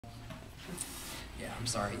Yeah, I'm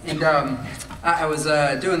sorry. And I was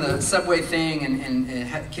doing the subway thing and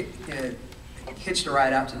hitched a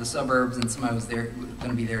ride out to the suburbs, and somebody was there, going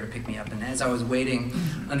to be there to pick me up. And as I was waiting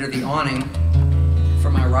under the awning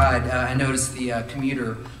for my ride, I noticed the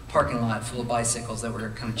commuter parking lot full of bicycles that were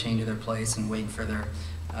kind of chained to their place and waiting for their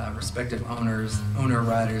respective owner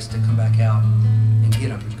riders to come back out and get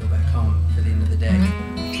them to go back home for the end of the day.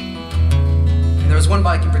 And there was one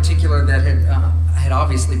bike in particular that had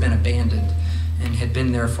obviously been abandoned and had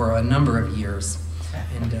been there for a number of years.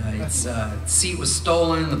 And its seat was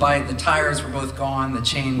stolen, the tires were both gone, the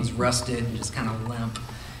chain was rusted and just kind of limp,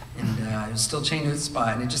 and it was still chained to its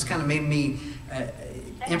spot. And it just kind of made me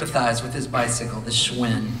empathize with this bicycle, this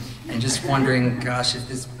Schwinn, and just wondering, gosh, if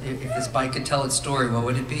this bike could tell its story, what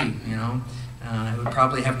would it be? You know, it would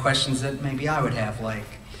probably have questions that maybe I would have, like,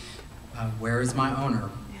 where is my owner,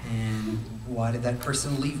 and why did that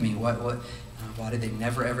person leave me? Why did they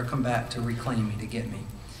never ever come back to reclaim me, to get me?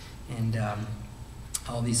 And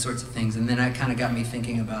all these sorts of things. And then that kind of got me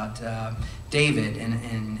thinking about David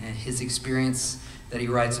and his experience that he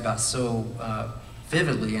writes about so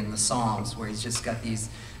vividly in the Psalms, where he's just got these,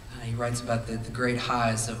 he writes about the great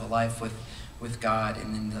highs of a life with God,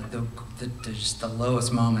 and then just the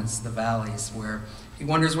lowest moments, the valleys, where he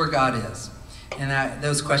wonders where God is. And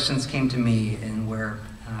those questions came to me, and where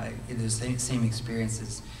those same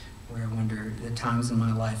experiences, where I wonder the times in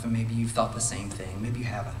my life, and maybe you've thought the same thing, maybe you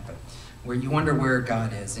haven't, but where you wonder where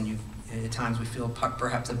God is, and at times we feel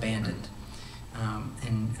perhaps abandoned.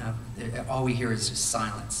 All we hear is just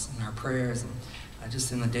silence in our prayers, and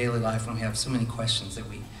just in the daily life when we have so many questions that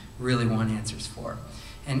we really want answers for.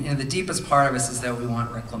 And the deepest part of us is that we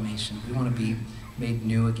want reclamation. We want to be made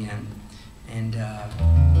new again. And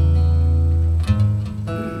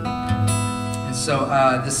so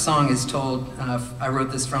this song is told, I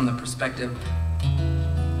wrote this from the perspective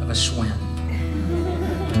of a Schwinn.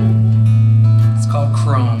 It's called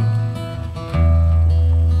Chrome.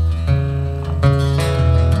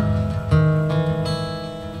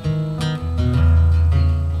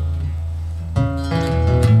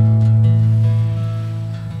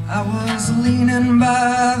 I was leaning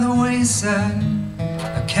by the wayside,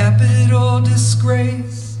 a capital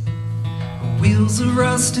disgrace, wheels of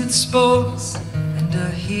rusted spokes and a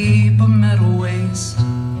heap of metal waste.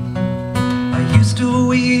 I used to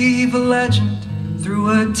weave a legend through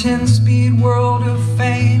a 10-speed world of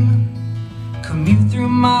fame, commute through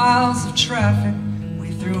miles of traffic,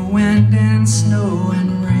 way through wind and snow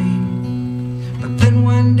and rain. But then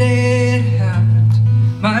one day it happened,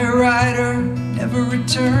 my rider never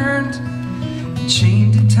returned,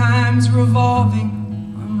 chained to time's revolving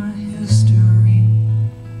on my history,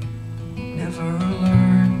 never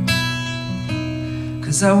learned.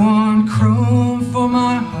 'Cause I want chrome for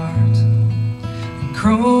my heart, and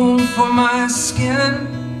chrome for my skin.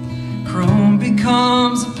 Chrome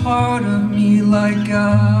becomes a part of me like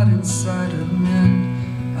God inside of men.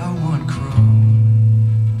 I want chrome,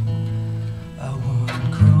 I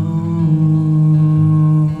want chrome.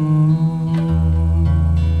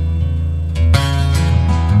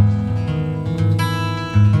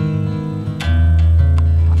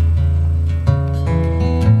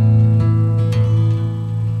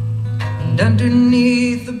 And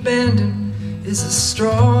underneath abandon is a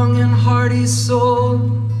strong and hardy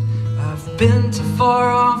soul. I've been to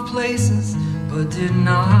far-off places, but did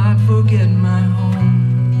not forget my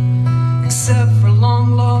home, except for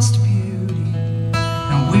long-lost beauty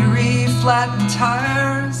and weary, flattened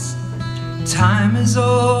tires. Time has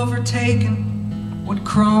overtaken what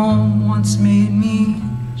chrome once made me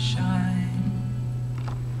shine.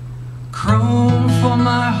 Chrome for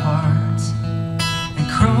my heart and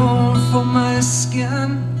chrome for my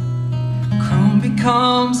skin. Chrome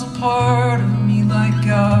becomes a part of me like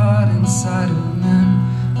God inside of men.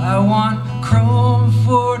 I want chrome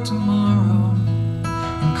for tomorrow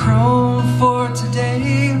and chrome for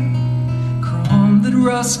today. Chrome that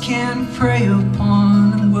rust can prey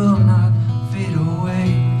upon and will not fade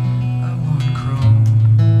away. I want chrome.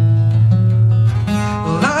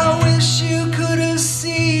 Well, I wish you could have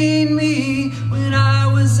seen me when I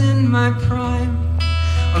was in my prime.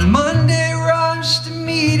 On Monday rush to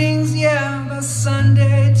meetings, yeah, by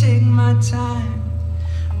Sunday take my time.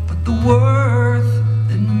 But the worth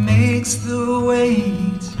that makes the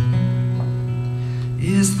wait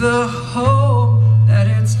is the hope that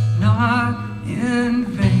it's not in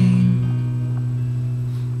vain.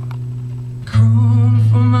 Chrome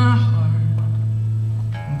for my heart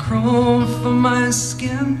and chrome for my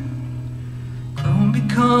skin. Chrome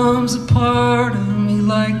becomes a part of me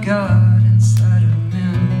like God inside of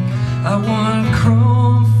men. I want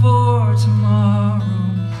chrome for tomorrow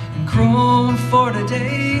and chrome for today.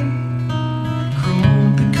 holiday.